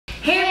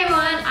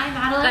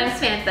I'm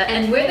Samantha,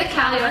 and we're the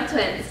Caleon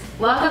twins.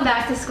 Welcome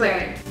back to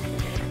Squared.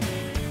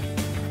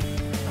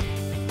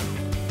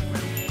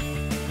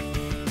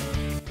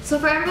 So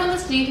for everyone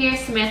that's new here,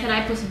 Samantha and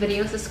I post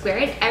videos to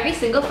Squared every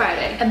single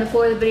Friday. And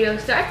before the video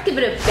starts, give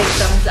it a big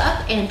thumbs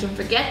up and don't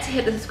forget to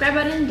hit the subscribe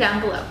button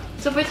down below.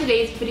 So for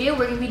today's video,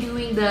 we're going to be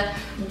doing the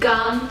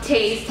Gum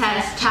Taste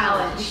Test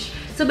Challenge.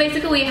 So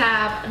basically we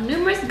have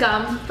numerous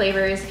gum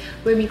flavors.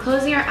 We're going to be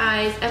closing our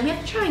eyes and we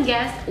have to try and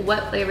guess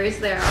what flavors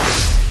there are.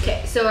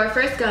 Okay, so our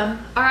first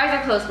gum, our eyes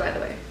are closed by the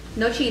way.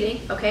 No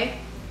cheating, okay?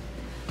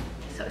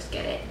 So let's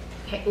get it.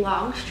 Okay,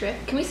 long strip.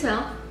 Can we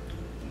smell?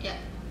 Yeah.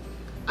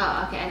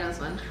 Oh, okay, I know this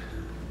one.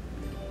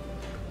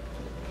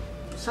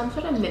 Some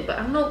sort of mint, but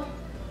I don't know.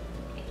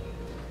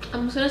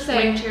 I'm just gonna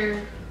say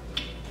Winter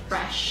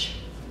fresh.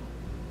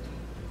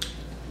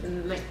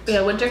 Mint.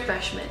 Yeah, winter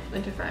fresh mint.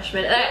 Winter fresh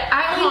mint.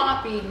 I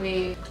Copied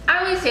me.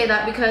 only say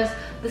that because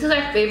this is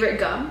our favorite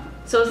gum.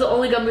 So it's the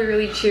only gum we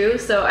really chew.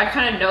 So I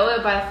kind of know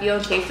it by the feel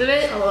and taste of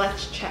it. So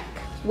let's check.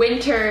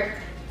 Winter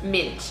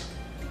mint.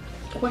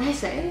 What did I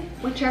say?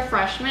 Winter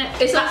fresh mint?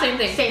 It's not the same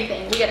thing. Same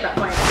thing. We get that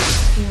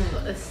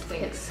point. This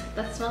stinks.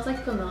 That smells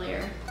like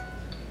familiar.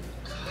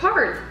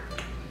 Hard.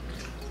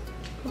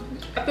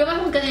 I feel like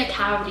I'm getting a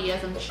cavity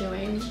as I'm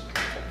chewing.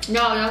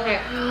 No, okay.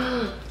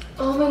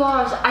 Oh my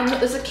gosh, I know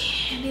there's a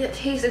candy that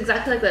tastes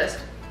exactly like this.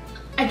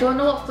 I don't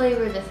know what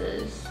flavor this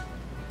is.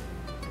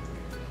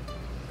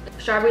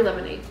 Strawberry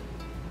lemonade.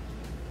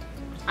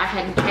 I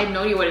had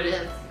no idea what it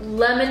is.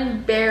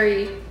 Lemon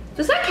berry.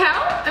 Does that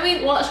count? I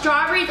mean, Well,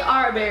 strawberries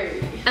are a berry.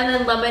 and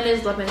then lemon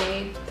is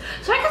lemonade.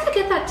 So I guess I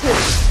get that too.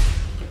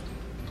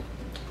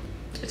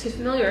 It tastes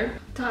familiar.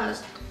 It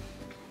does.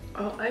 I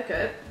don't like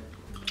it.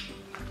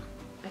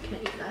 I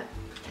can't eat that.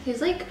 It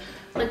tastes like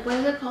what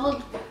is it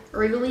called?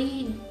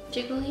 Wriggly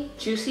jiggly?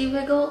 Juicy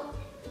wiggle.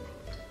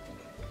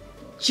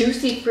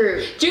 Juicy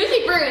fruit.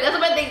 Juicy fruit, that's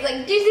what I think,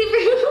 like juicy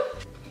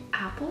fruit.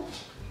 Apple?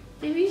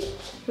 Maybe?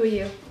 Who are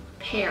you?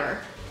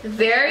 Pear.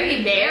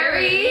 Very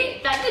berry.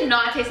 That did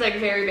not taste like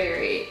very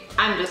berry.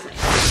 I'm just saying.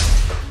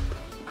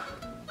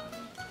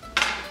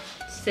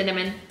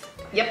 Cinnamon.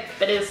 Yep,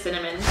 it is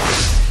cinnamon.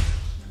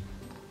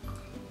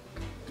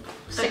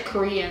 It's like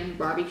Korean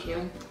barbecue.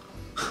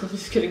 I'm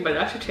just kidding, but it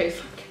actually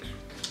tastes like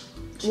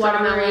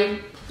Watermelon.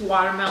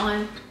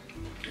 Watermelon.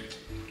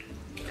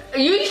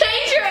 You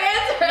changed your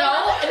answer.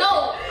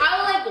 No,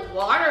 I like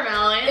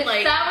watermelon. It's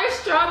like sour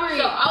strawberry.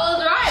 So I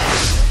was right.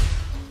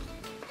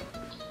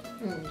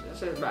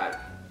 This is bad.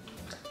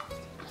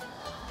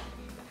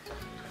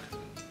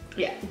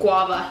 Yeah,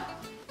 guava.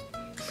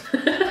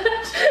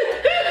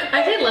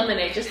 I say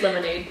lemonade, just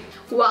lemonade.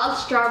 Wild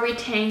strawberry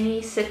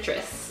tangy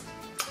citrus.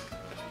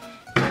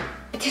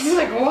 It tastes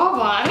like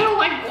guava. I don't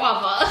like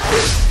guava.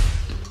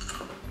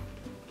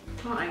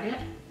 Don't like it.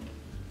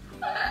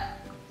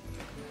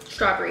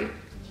 Strawberry.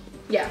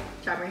 Yeah,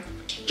 strawberry.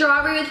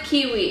 Strawberry with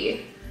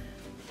kiwi.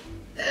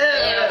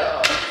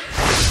 Ew.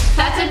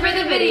 That's it for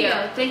the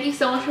video. Thank you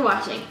so much for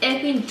watching. And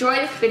if you enjoyed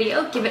this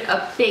video, give it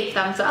a big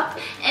thumbs up.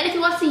 And if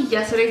you want to see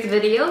yesterday's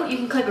video, you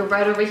can click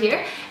right over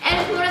here. And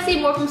if you want to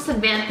see more from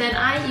Samantha and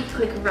I, you can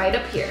click right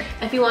up here.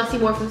 And if you want to see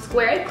more from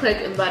Squared,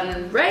 click the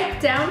button right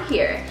down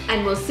here.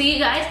 And we'll see you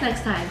guys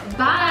next time.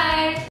 Bye!